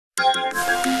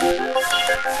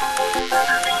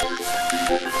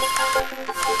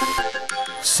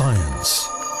Science.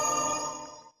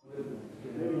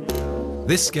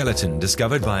 This skeleton,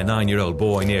 discovered by a 9-year-old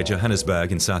boy near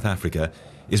Johannesburg in South Africa,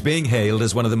 is being hailed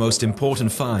as one of the most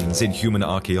important finds in human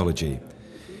archaeology.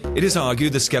 It is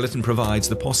argued the skeleton provides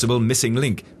the possible missing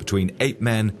link between ape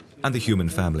men and the human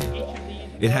family.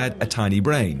 It had a tiny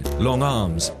brain, long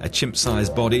arms, a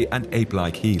chimp-sized body and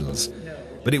ape-like heels.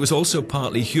 But it was also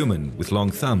partly human, with long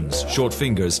thumbs, short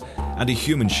fingers and a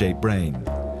human-shaped brain.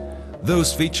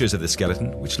 Those features of the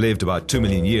skeleton, which lived about 2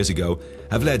 million years ago,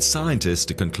 have led scientists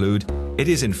to conclude it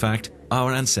is in fact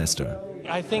our ancestor.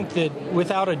 I think that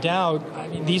without a doubt,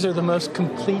 these are the most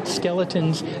complete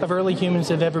skeletons of early humans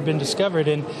that have ever been discovered,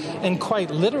 and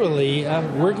quite literally,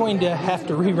 we're going to have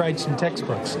to rewrite some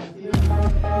textbooks.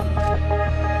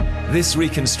 This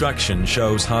reconstruction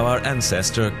shows how our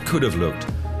ancestor could have looked.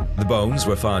 The bones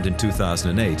were found in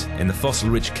 2008 in the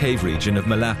fossil-rich cave region of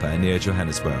Malapa near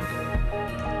Johannesburg.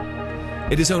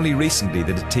 It is only recently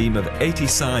that a team of 80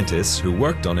 scientists who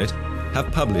worked on it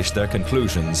have published their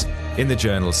conclusions in the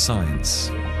journal Science.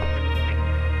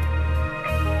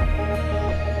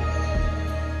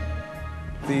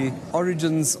 The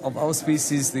origins of our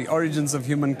species, the origins of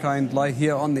humankind, lie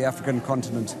here on the African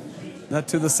continent. That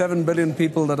to the 7 billion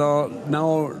people that are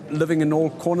now living in all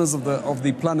corners of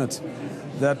the planet,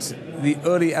 that the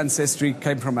early ancestry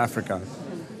came from Africa.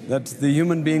 That the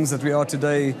human beings that we are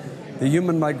today, the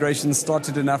human migration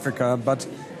started in Africa, but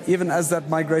even as that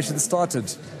migration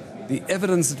started, the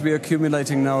evidence that we are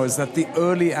accumulating now is that the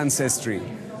early ancestry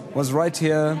was right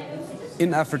here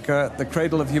in Africa, the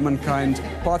cradle of humankind,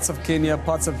 parts of Kenya,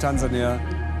 parts of Tanzania.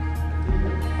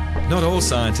 Not all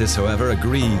scientists, however,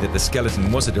 agree that the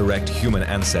skeleton was a direct human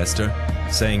ancestor,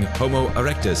 saying Homo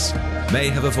erectus may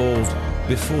have evolved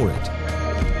before it.